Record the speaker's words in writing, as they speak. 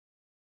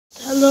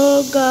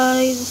Hello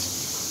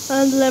guys,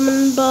 I'm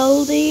Lemon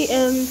Baldi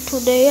and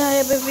today I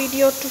have a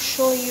video to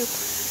show you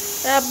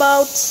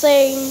about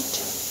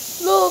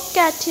Saint. Look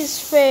at his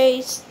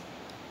face.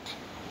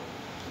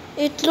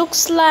 It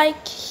looks like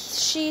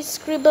she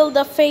scribbled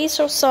a face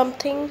or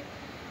something.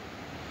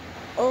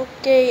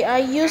 Okay, I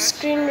use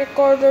screen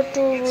recorder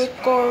to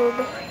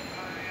record.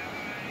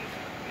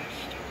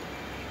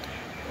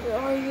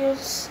 I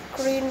use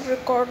screen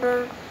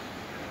recorder.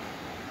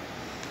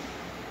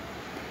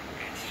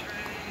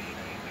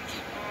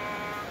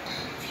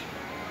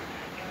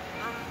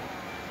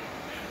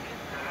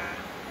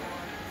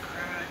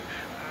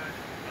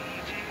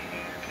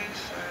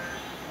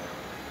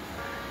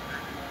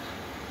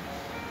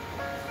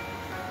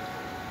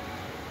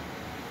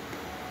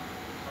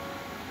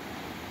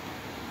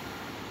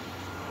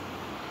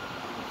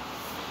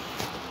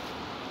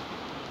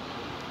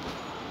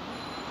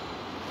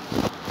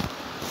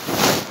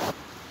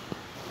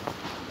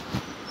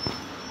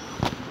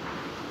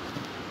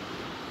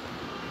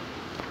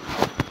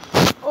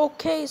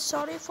 Okay,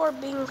 sorry for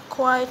being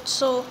quiet,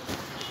 so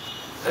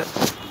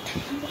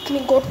let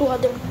me go to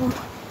other room.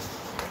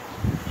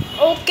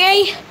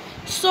 Okay,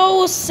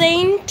 so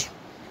Saint,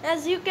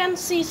 as you can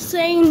see,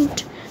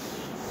 Saint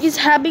is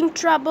having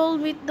trouble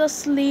with the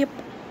sleep.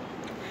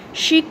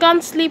 She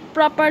can't sleep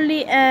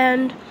properly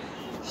and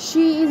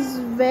she is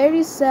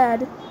very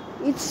sad.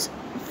 It's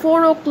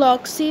 4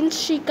 o'clock. Since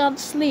she can't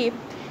sleep,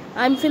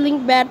 I'm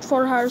feeling bad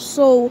for her.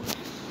 So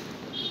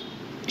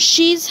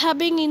she's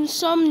having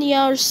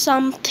insomnia or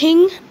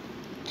something,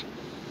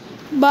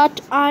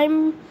 but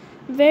I'm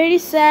very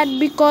sad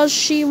because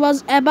she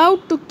was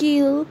about to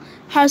kill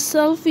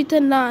herself with a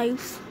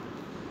knife.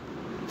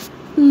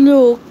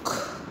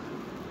 Look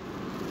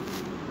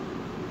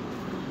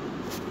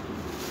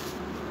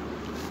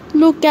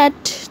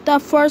at the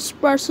first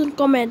person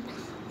comment.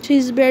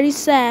 She's very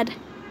sad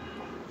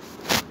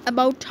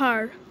about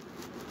her.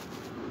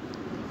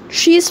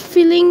 She's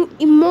feeling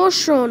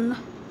emotion.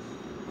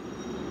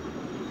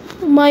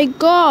 My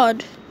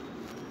God,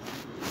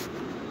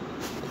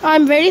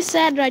 I'm very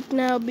sad right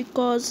now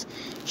because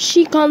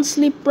she can't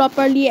sleep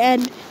properly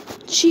and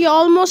she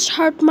almost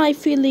hurt my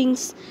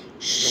feelings.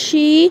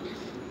 She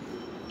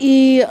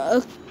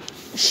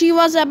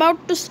was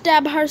about to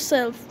stab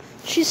herself.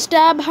 She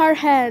stabbed her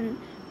hand,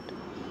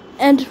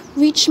 and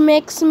which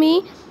makes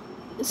me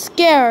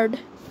scared.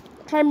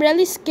 I'm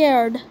really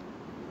scared.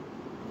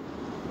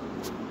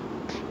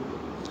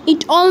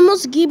 It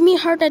almost gave me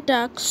heart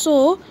attack.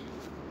 So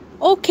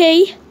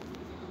okay,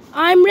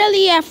 I'm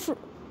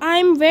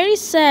very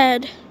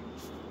sad,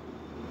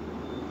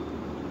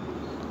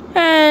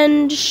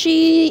 and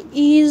she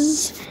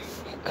is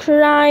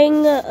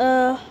crying.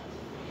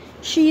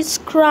 She's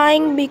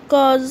crying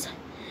because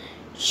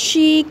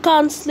she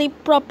can't sleep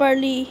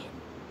properly.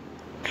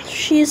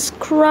 She's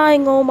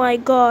crying. Oh my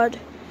God,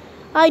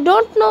 I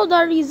don't know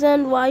the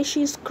reason why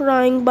she's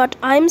crying, but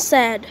I'm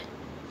sad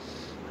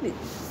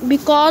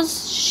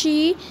because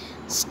she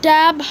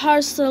stabbed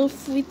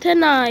herself with a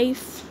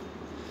knife.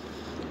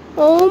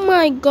 Oh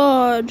my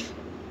God.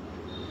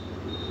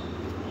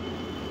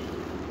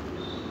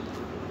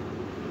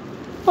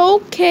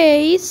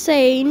 Okay,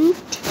 Saint.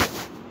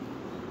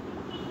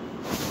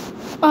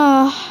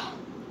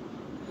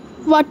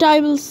 What I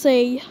will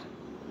say.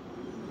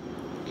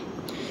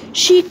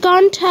 She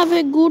can't have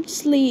a good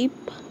sleep.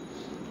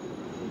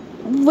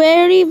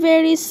 Very,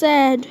 very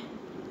sad.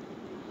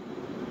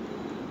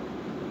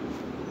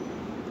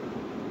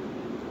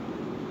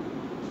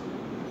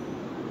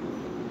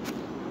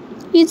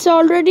 It's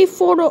already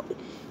 4.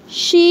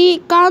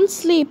 She can't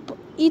sleep.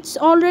 It's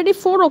already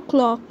 4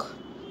 o'clock.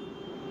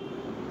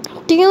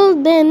 Till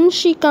then,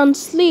 she can't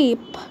sleep.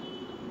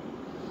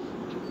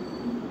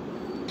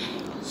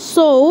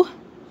 So,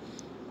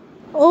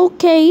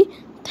 okay,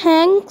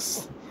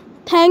 thanks.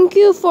 Thank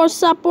you for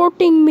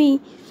supporting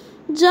me.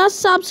 Just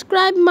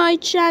subscribe my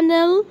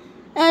channel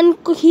and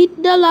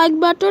hit the like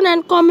button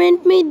and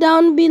comment me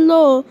down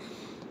below.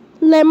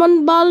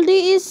 Lemon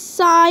Baldi is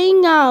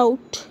signing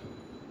out.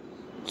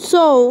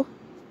 So,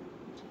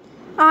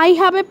 I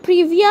have a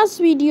previous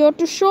video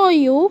to show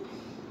you,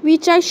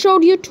 which I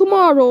showed you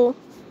tomorrow.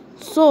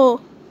 So,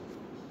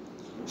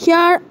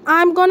 here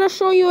I'm gonna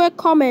show you a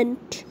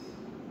comment.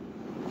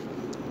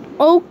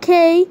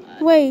 Okay,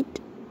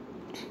 wait.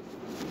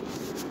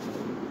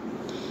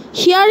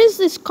 Here is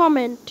this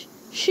comment.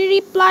 She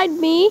replied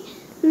me,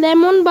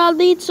 Lemon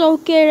Baldi, it's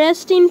okay,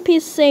 rest in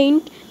peace,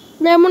 Saint.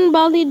 Lemon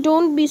Baldi,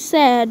 don't be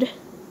sad.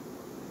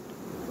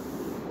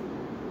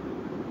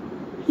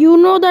 You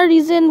know the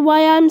reason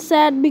why I'm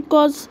sad,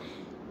 because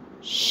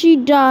she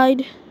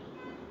died.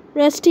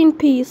 Rest in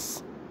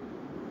peace.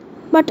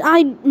 But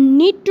I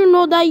need to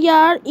know the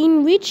year,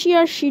 in which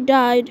year she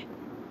died.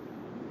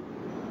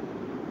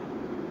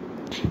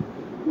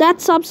 My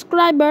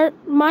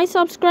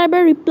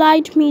subscriber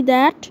replied me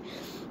that,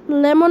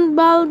 Lemon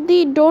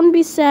Baldi, don't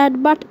be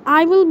sad, but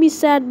I will be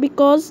sad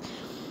because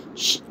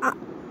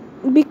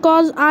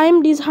I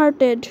am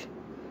dishearted.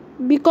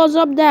 Because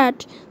of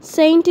that,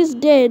 Saint is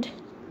dead.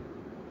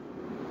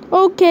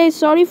 Okay,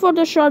 sorry for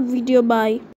the short video. Bye.